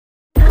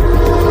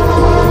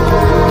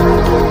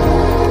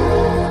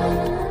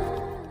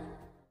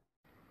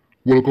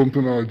Welcome to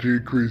another J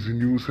Crazy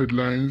News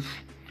Headlines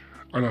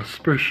and a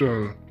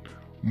special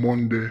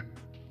Monday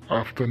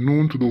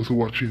afternoon to those who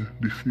are watching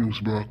this news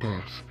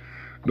broadcast.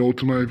 Now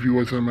to my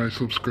viewers and my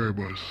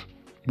subscribers,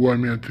 boy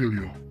may I tell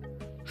you,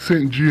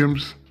 St.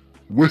 James,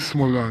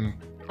 Westmoreland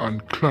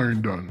and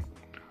Clarendon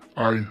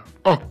are in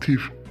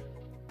active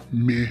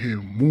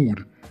mayhem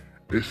mood,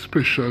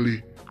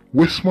 especially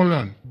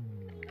Westmoreland.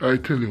 I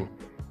tell you,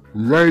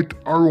 right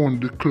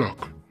around the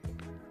clock,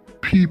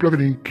 people are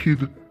getting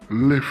killed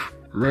left,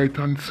 right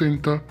and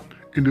center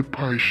in the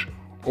parish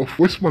of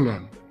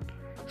Westmoreland.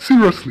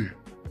 Seriously,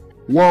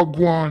 what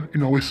go on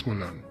in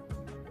Westmoreland?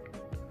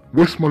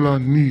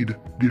 Westmoreland need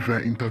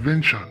divine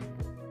intervention.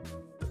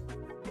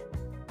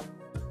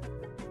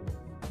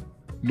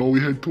 Now we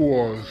head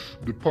towards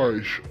the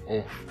parish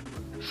of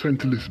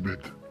St.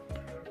 Elizabeth,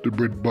 the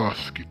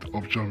breadbasket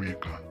of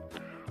Jamaica,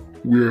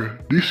 where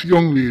this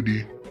young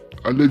lady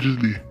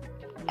allegedly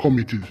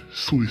committed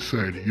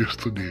suicide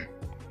yesterday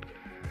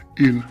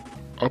in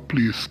a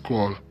place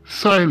called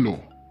Silo,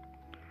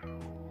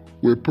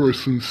 where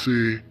persons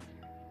say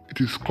it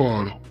is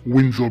called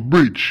Windsor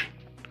Bridge,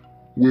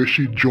 where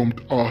she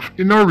jumped off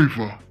in a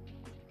river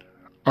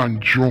and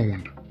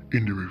drowned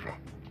in the river.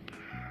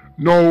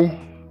 Now,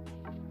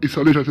 it's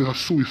alleged that a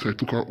suicide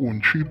took her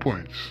own 3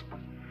 points.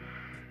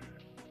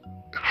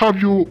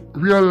 Have you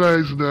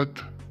realized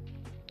that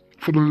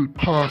for the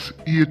past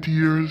 8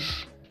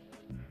 years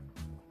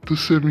to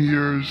 7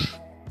 years,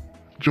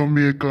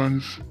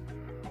 Jamaicans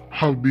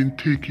have been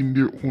taking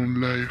their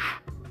own life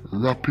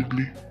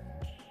rapidly?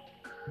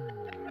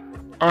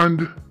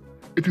 And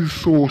it is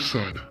so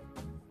sad.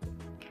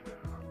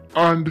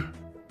 And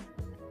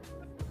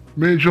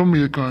many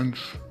Jamaicans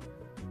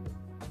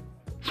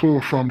suffer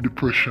from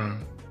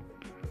depression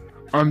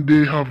and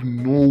they have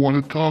no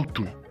one to talk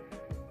to.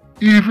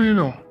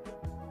 Even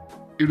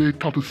if they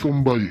talk to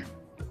somebody,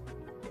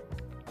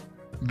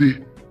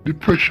 the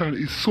depression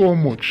is so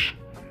much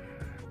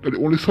that the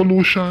only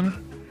solution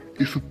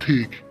is to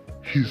take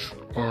his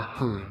or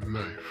her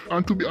life.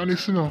 And to be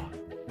honest,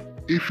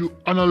 if you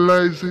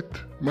analyze it,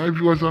 my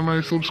viewers and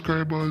my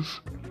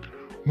subscribers,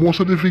 most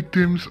of the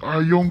victims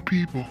are young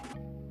people.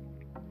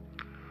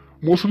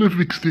 Most of the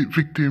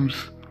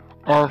victims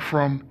are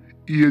from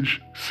age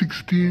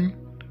 16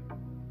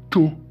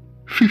 to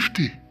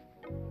 50.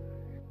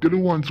 They're the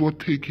ones who are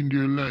taking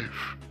their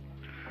life.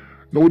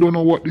 Now we don't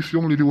know what this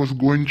young lady was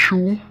going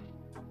through,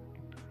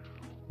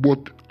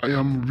 but I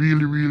am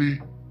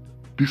really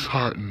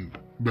disheartened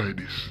by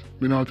this.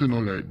 Me not tell no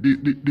lie.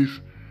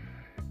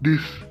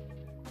 This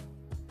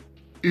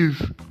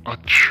is a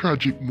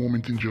tragic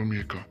moment in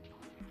Jamaica.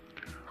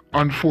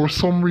 And for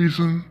some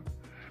reason,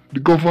 the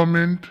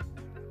government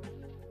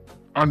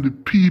and the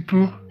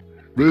people,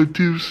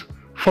 relatives,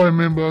 family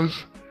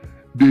members,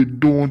 they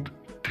don't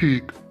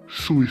take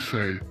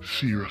suicide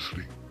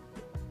seriously.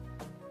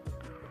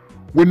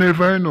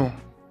 Whenever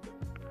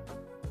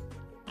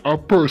a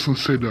person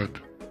said that,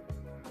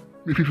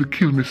 if I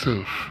kill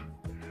myself,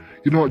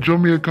 you know what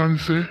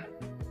Jamaicans say?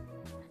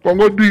 I'm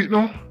gonna do it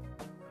now.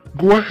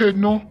 Go ahead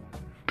now.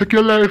 Take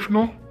your life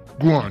now.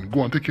 Go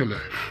on, take your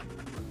life.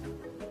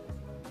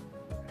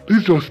 This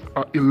is just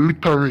an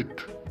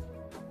illiterate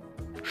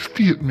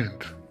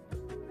statement.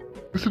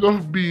 Instead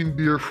of being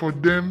there for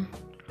them,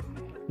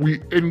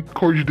 we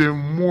encourage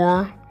them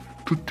more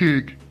to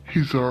take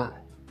his or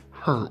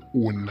her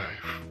own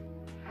life.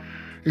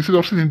 Instead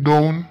of sitting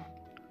down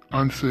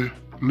and say,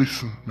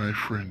 listen, my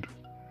friend,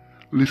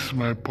 listen,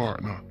 my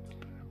partner,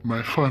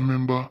 my family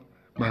member,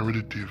 my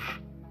relative,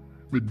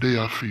 be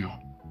there for you.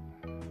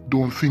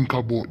 Don't think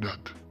about that.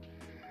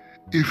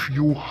 If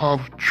you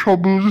have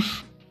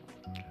troubles,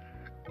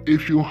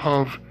 if you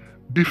have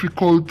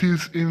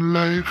difficulties in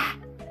life,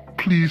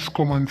 please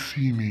come and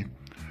see me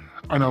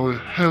and I will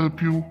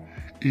help you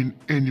in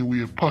any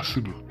way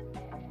possible.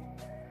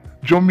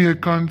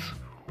 Jamaicans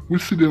will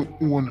see their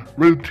own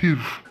relative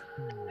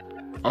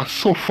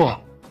suffer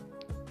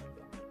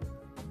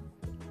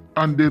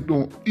and they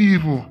don't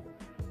even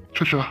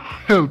stretch a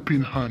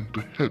helping hand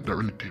to help that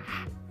relative.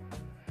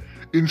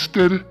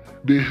 Instead,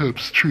 they help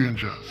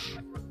strangers.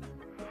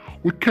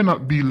 We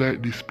cannot be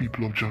like these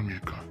people of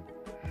Jamaica.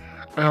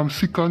 I am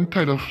sick and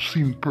tired of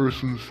seeing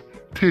persons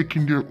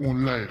taking their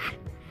own life.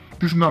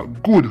 It is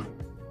not good.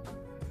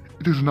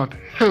 It is not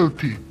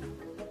healthy.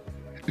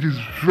 It is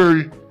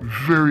very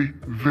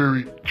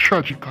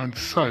tragic and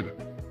sad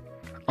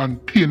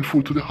and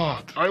painful to the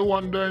heart. I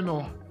wonder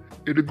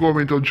if the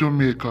government of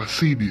Jamaica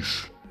see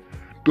this.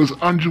 Does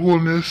Andrew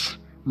Holness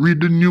read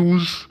the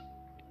news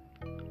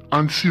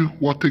and see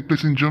what takes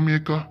place in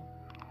Jamaica?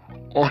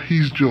 Or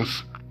he's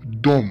just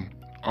dumb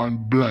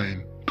and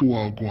blind to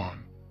all go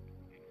on?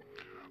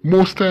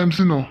 Most times,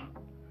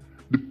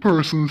 the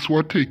persons who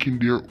are taking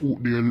their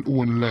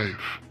own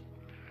life,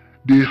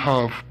 they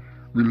have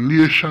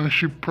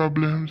relationship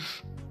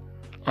problems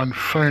and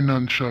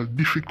financial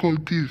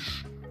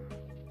difficulties.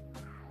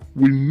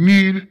 We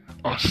need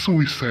a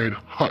suicide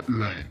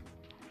hotline,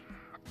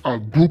 a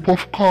group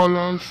of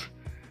callers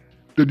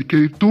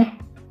dedicated to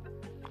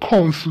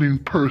counseling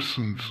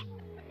persons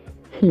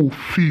who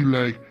feel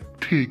like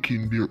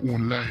taking their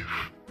own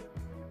life.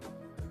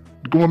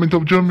 The government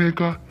of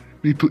Jamaica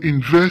need to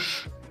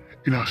invest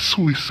in a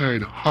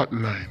suicide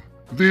hotline.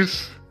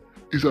 This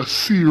is a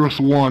serious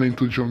warning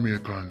to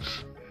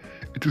Jamaicans.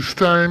 It is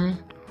time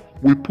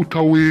we put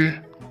away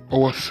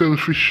our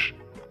selfish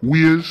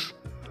ways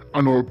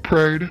and our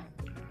pride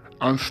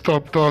and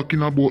stop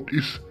talking about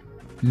this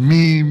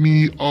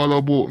me, all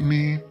about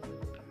me,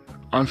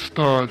 and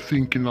start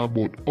thinking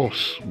about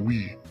us,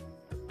 we.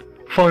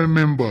 Family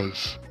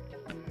members,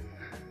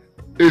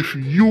 if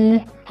you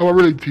have a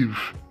relative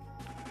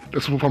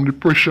that suffers from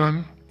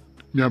depression,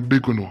 me a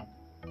beg you know,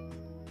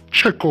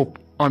 check up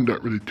on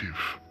that relative.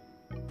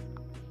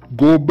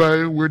 Go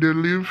by where they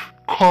live,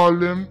 call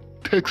them,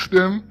 text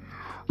them,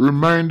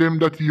 remind them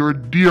that you're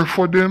there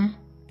for them,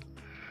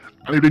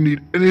 and if they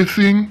need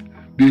anything,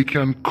 they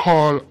can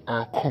call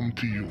or come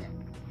to you.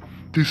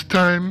 This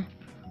time,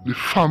 the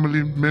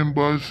family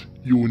members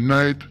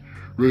unite,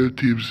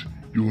 relatives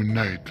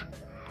unite.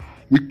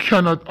 We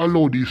cannot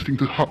allow these things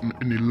to happen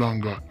any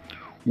longer,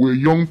 where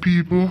young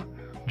people,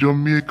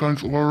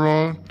 Jamaicans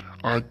overall,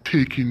 are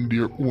taking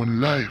their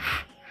own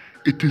life.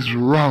 It is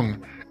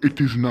wrong.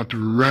 It is not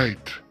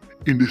right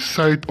in the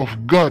sight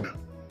of God.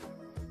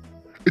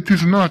 It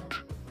is not.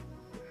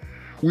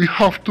 We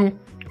have to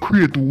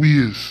create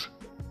ways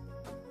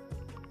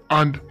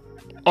and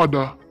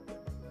other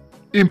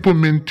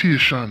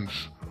implementations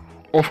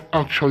of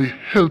actually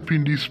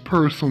helping these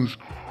persons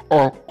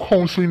or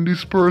counseling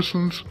these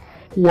persons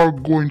who are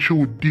going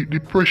through deep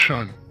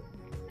depression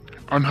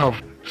and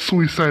have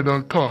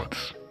suicidal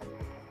thoughts.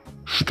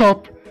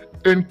 Stop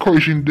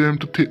encouraging them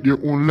to take their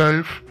own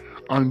life,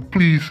 and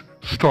please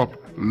stop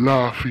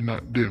laughing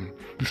at them.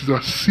 This is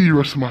a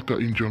serious matter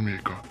in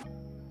Jamaica.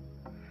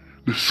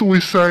 The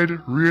suicide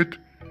rate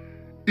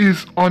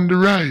is on the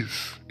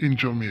rise in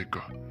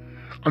Jamaica,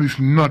 and it's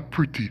not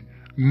pretty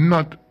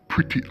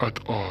at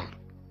all.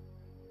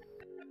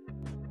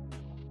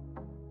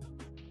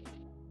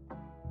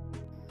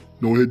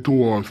 Now head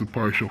towards the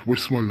parish of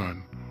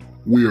Westmoreland,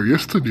 where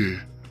yesterday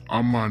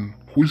a man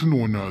who is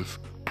known as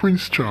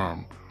Prince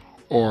Charm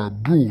or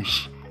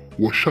Bruce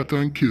was shot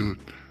and killed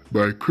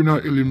by criminal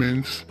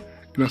elements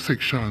in a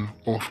section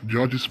of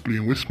George's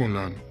Plain,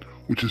 Westmoreland,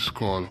 which is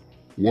called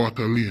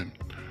Water Lane.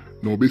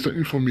 Now, based on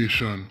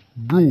information,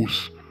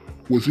 Bruce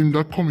was in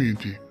that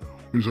community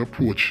when he was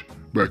approached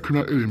by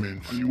criminal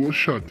elements, and he was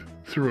shot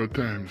several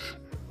times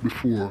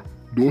before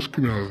those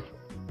criminals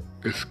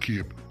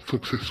escaped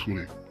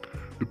successfully.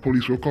 The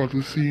police were called to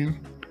the scene.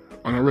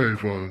 On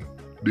arrival,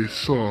 they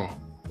saw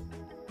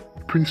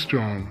Prince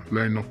John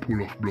lying in a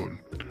pool of blood.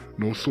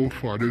 Now, so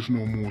far, there's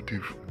no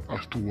motive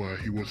as to why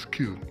he was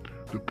killed.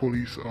 The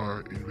police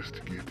are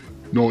investigating.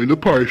 Now, in the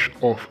parish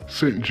of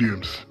St.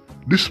 James,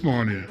 this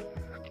morning,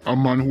 a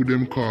man who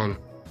them call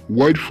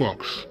White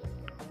Fox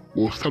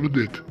was stabbed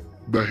to death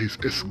by his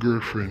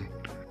ex-girlfriend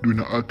during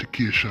an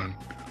altercation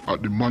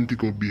at the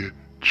Montego Bay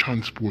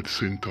Transport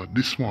Center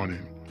this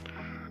morning.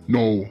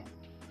 Now,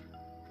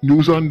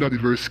 news on that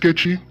is very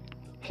sketchy.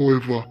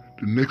 However,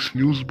 the next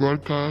news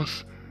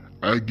broadcast,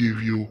 I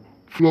give you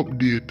full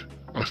update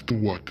as to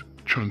what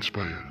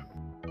transpired.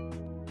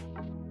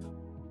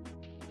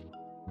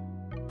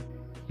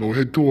 Now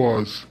head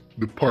towards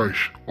the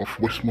parish of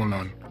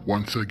Westmoreland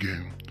once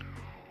again.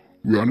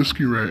 We're on the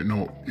screen right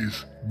now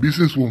is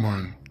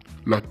businesswoman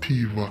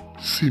Latty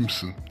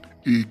Simpson,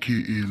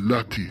 aka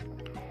Latty,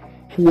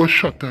 who was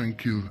shot and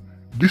killed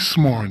this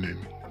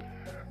morning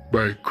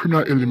by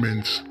criminal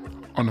elements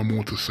on a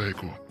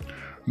motorcycle.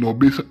 Now,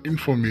 based on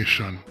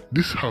information,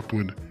 this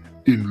happened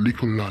in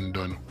Little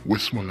London,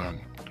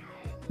 Westmoreland,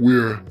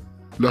 where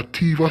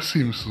Latty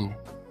Simpson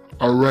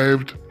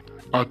arrived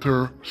at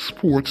her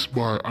sports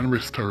bar and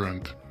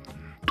restaurant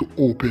to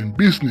open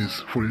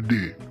business for the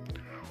day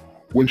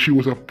when she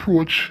was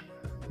approached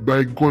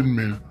by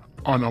gunmen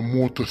on a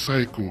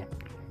motorcycle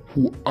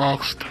who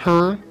asked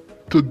her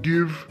to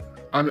give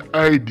an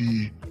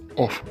ID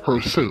of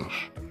herself.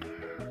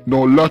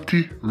 Now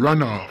Latty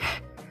ran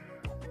off,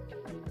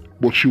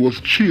 but she was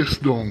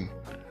chased down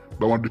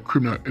by one of the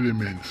criminal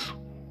elements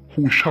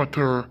who shot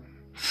her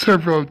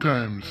several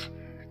times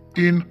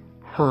in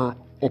her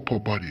upper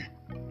body.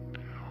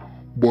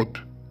 But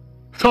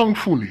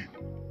thankfully,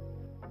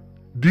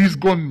 these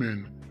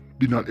gunmen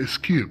did not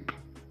escape.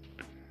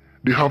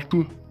 They have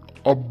to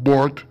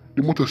abort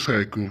the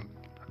motorcycle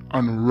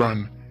and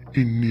run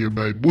in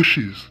nearby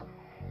bushes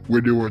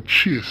where they were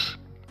chased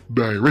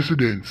by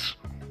residents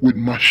with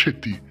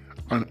machete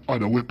and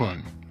other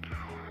weapons.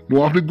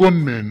 One of the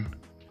gunmen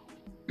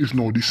is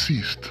now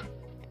deceased.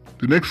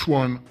 The next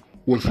one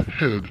was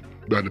held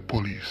by the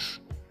police.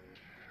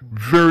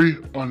 Very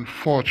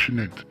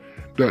unfortunate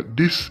that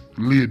this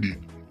lady,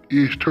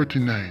 age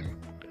 39,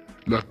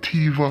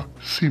 Latty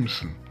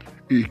Simpson,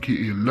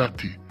 aka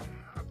Latty,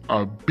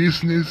 a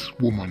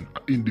businesswoman,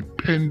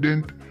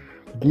 independent,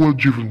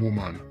 goal-driven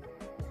woman,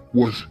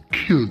 was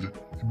killed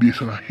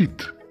based on a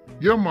hit.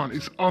 Yeah man,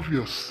 it's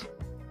obvious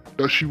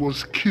that she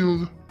was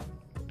killed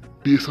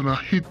based on a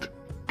hit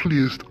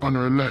placed on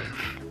her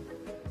life.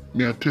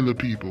 May I tell the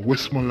people,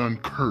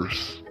 Westmoreland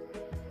curse.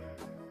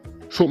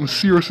 Something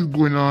serious is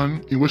going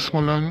on in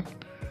Westmoreland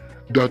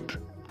that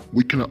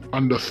we cannot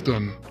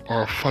understand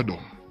or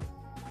fathom.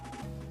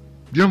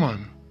 Yeah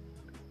man,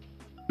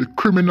 the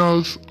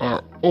criminals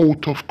are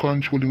out of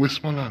control in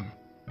Westmoreland.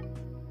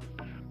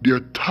 They are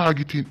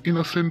targeting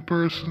innocent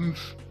persons,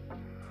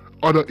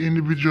 other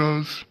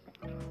individuals,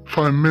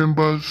 family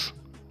members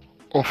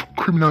of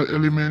criminal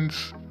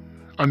elements,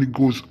 and it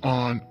goes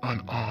on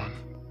and on.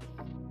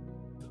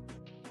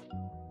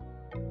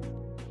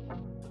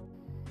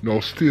 Now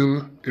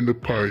still in the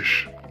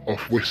parish of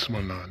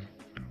Westmoreland,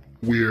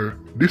 where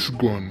this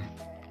gun,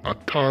 a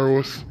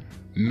Taurus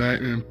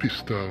 9mm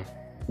pistol,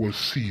 was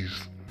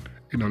seized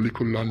in a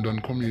little London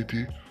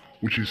community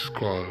which is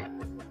called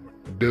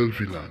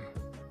Delviland.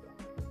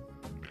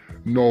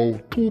 Now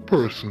 2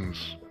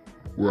 persons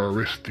were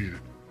arrested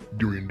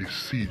during this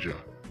seizure.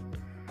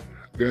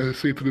 Then I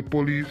say to the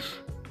police,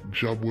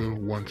 job well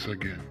once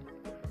again.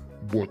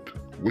 But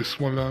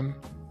Westmoreland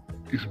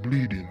is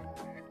bleeding.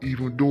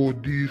 Even though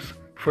these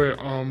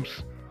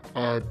firearms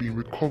are being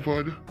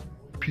recovered,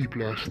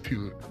 people are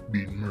still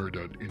being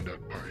murdered in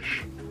that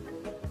parish.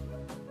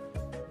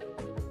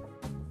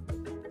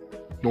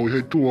 Now we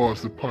head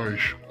towards the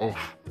parish of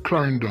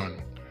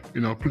Clarendon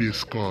in a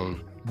place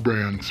called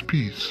Brian's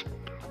Peace,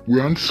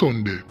 where on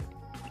Sunday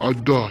a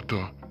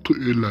daughter took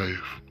the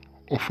life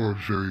of her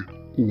very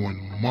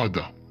own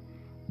mother.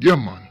 Yeah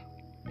man,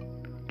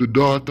 the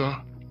daughter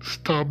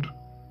stabbed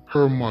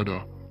her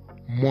mother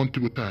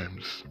multiple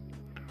times,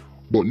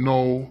 but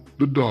now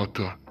the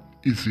daughter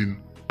is in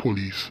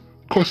police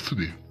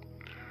custody.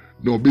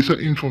 Now based on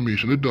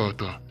information, the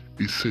daughter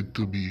is said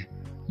to be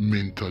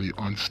mentally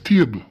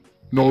unstable.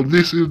 Now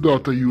this is the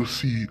daughter you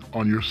see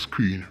on your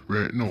screen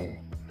right now.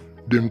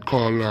 Them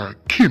call her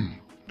Kim.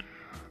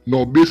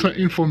 Now based on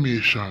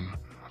information,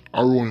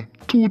 around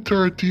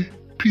 2:30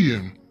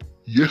 p.m.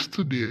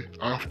 yesterday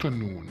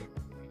afternoon,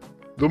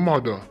 the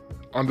mother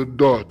and the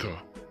daughter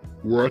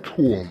were at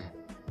home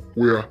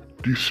where a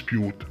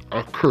dispute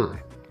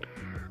occurred.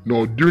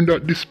 Now during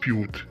that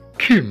dispute,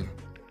 Kim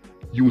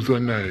used a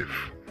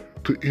knife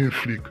to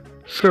inflict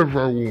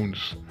several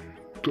wounds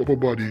to the upper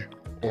body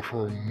of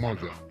her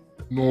mother.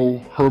 Now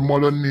her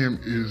mother's name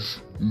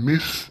is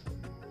Miss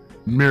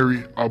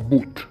Mary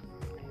Abut,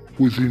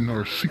 who is in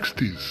her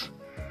 60s.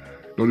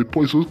 Now the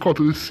police was called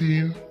to the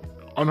scene.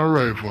 On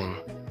arrival,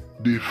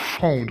 they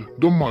found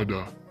the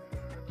mother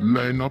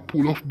lying in a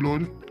pool of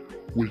blood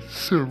with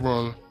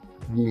several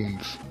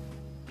wounds,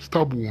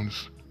 stab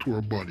wounds to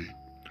her body.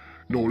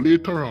 Now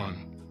later on,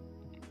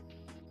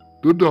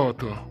 the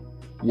daughter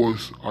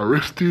was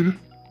arrested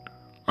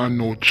and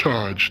now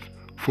charged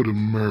for the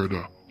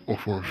murder of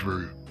her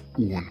very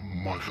own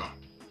mother.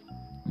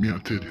 Me I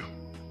tell you,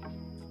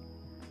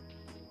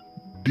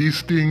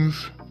 these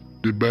things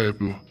the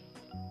Bible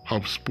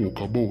have spoke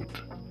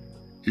about.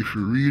 If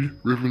you read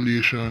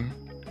Revelation,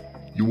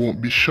 you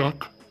won't be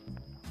shocked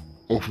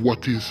of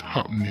what is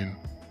happening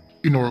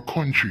in our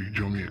country,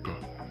 Jamaica,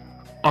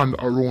 and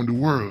around the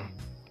world.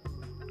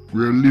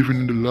 We are living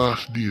in the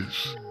last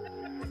days.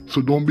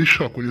 So don't be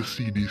shocked when you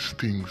see these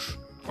things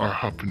are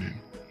happening.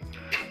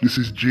 This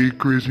is J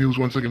Crazy News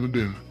once again and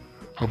then.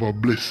 Have a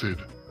blessed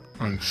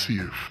and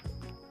safe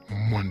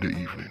Monday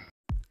evening.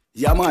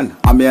 Yeah man,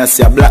 I'm here to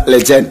see a black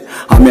legend.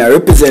 I'm here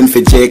represent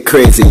for J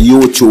Crazy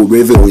YouTube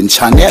reviewing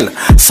channel.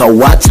 So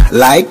watch,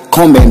 like,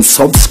 comment,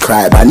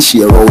 subscribe and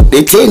share out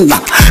the thing.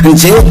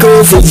 J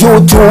Crazy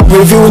YouTube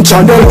reviewing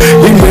channel.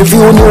 In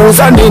review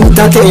news and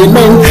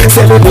entertainment,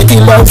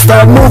 celebrity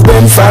lifestyle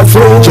movement fast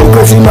flow. J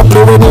Crazy not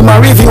play with him and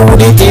review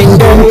the thing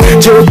then.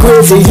 J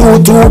Crazy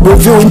YouTube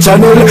reviewing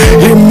channel.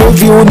 In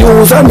review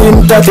news and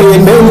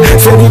entertainment,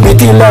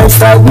 celebrity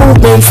lifestyle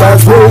movement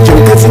fast flow. J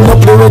Crazy not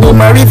play with him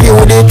and review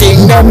the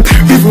thing then.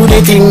 Review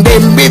the thing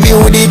then,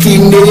 review the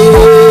thing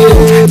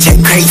then. J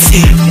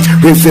Crazy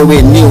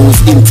reviewing news,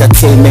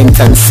 entertainment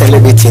and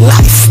celebrity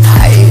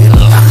lifestyle.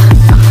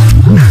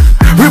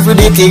 Review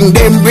the thing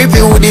then,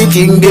 review the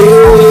thing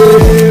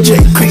then. J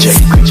Crazy.